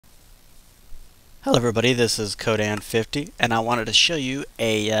Hello everybody, this is Codan50 and I wanted to show you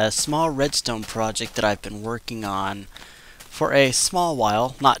a small redstone project that I've been working on for a small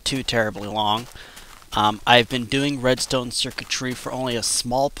while, not too terribly long. I've been doing redstone circuitry for only a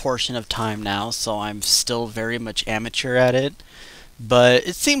small portion of time now, so I'm still very much amateur at it, but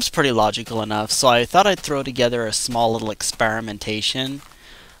it seems pretty logical enough, so I thought I'd throw together a small little experimentation.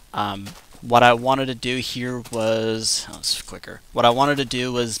 What I wanted to do here was, what I wanted to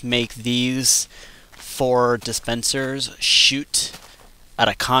do was make these four dispensers shoot at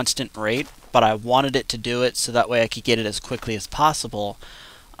a constant rate, but I wanted it to do it so that way I could get it as quickly as possible.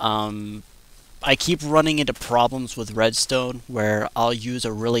 I keep running into problems with redstone where I'll use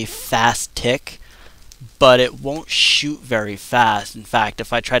a really fast tick, but it won't shoot very fast. In fact,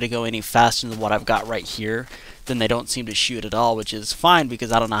 if I try to go any faster than what I've got right here, then they don't seem to shoot at all, which is fine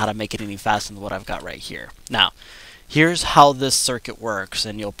because I don't know how to make it any faster than what I've got right here. Now, here's how this circuit works,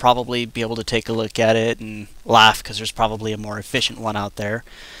 and you'll probably be able to take a look at it and laugh because there's probably a more efficient one out there.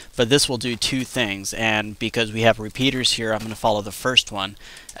 But this will do two things, and because we have repeaters here, I'm going to follow the first one.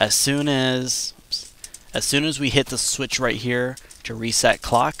 As soon as we hit the switch right here to reset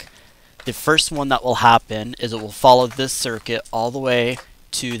clock, the first one that will happen is it will follow this circuit all the way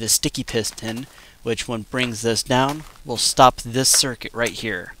to the sticky piston, which when it brings this down will stop this circuit right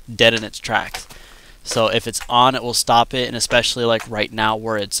here, dead in its tracks. So if it's on, it will stop it, and especially like right now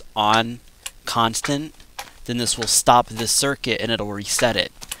where it's on constant, then this will stop this circuit and it'll reset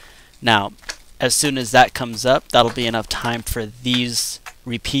it. Now, as soon as that comes up, that'll be enough time for these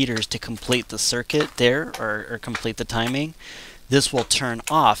repeaters to complete the circuit there, or complete the timing. This will turn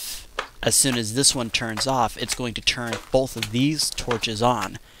off. As soon as this one turns off, it's going to turn both of these torches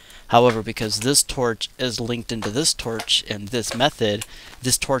on. However, because this torch is linked into this torch in this method,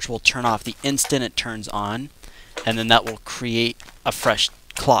 this torch will turn off the instant it turns on, and then that will create a fresh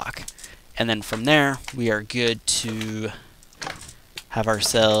clock. And then from there, we are good to have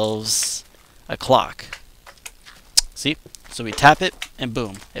ourselves a clock. See? So we tap it, and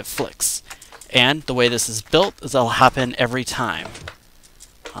boom, it flicks. And the way this is built is it'll happen every time.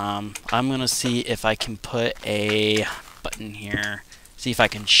 I'm going to see if I can put a button here. See if I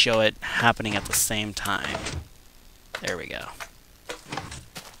can show it happening at the same time. There we go.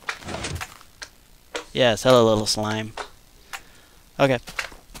 Yes, hello little slime. Okay.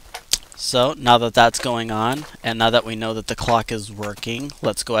 So, now that that's going on, and now that we know that the clock is working,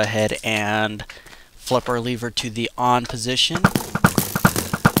 let's go ahead and flip our lever to the on position.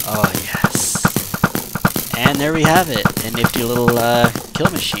 Oh yes. And there we have it, a nifty little kill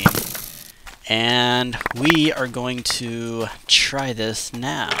machine. And we are going to try this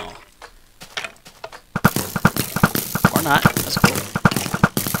now. Or not. That's cool.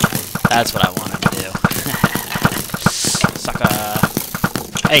 That's what I wanted to do. Sucker.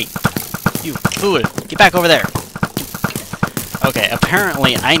 Hey, you fool. Get back over there. Okay,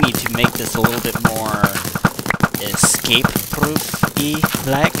 apparently I need to make this a little bit more escape-proof-y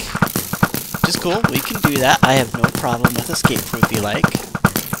like. Which is cool. We can do that. I have no problem with escape-proofy like.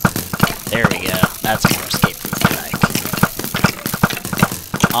 There we go. That's more escape-proofy like.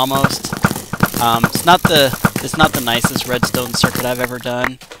 Almost. It's not the nicest redstone circuit I've ever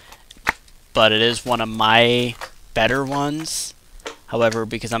done, but it is one of my better ones. However,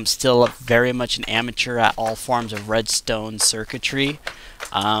 because I'm still very much an amateur at all forms of redstone circuitry,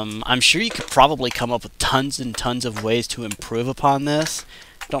 I'm sure you could probably come up with tons and tons of ways to improve upon this.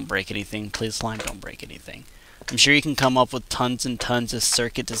 Don't break anything, please, slime. Don't break anything. I'm sure you can come up with tons and tons of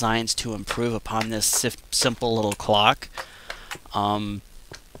circuit designs to improve upon this simple little clock.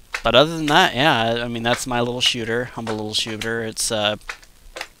 But other than that, yeah, I mean, that's my little shooter. Humble little shooter. It's a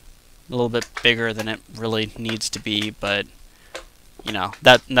little bit bigger than it really needs to be, but you know,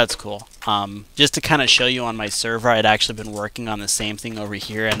 that's cool. Just to kind of show you on my server, I'd actually been working on the same thing over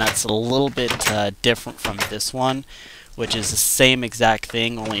here, and that's a little bit different from this one, which is the same exact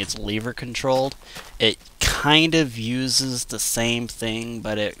thing, only it's lever controlled. It kind of uses the same thing,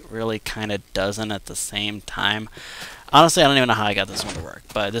 but it really kind of doesn't at the same time. Honestly, I don't even know how I got this one to work,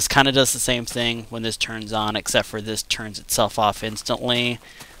 but this kind of does the same thing when this turns on, except for this turns itself off instantly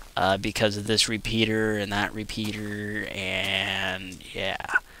because of this repeater and that repeater, and yeah.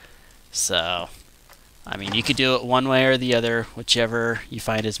 So, I mean, you could do it one way or the other, whichever you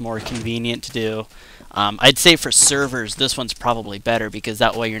find is more convenient to do. I'd say for servers, this one's probably better because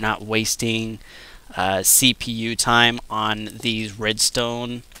that way you're not wasting CPU time on these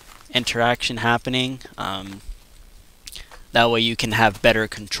redstone interaction happening. That way you can have better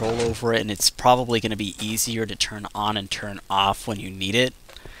control over it, and it's probably going to be easier to turn on and turn off when you need it.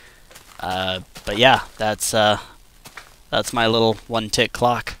 But yeah, that's my little one-tick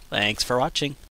clock. Thanks for watching.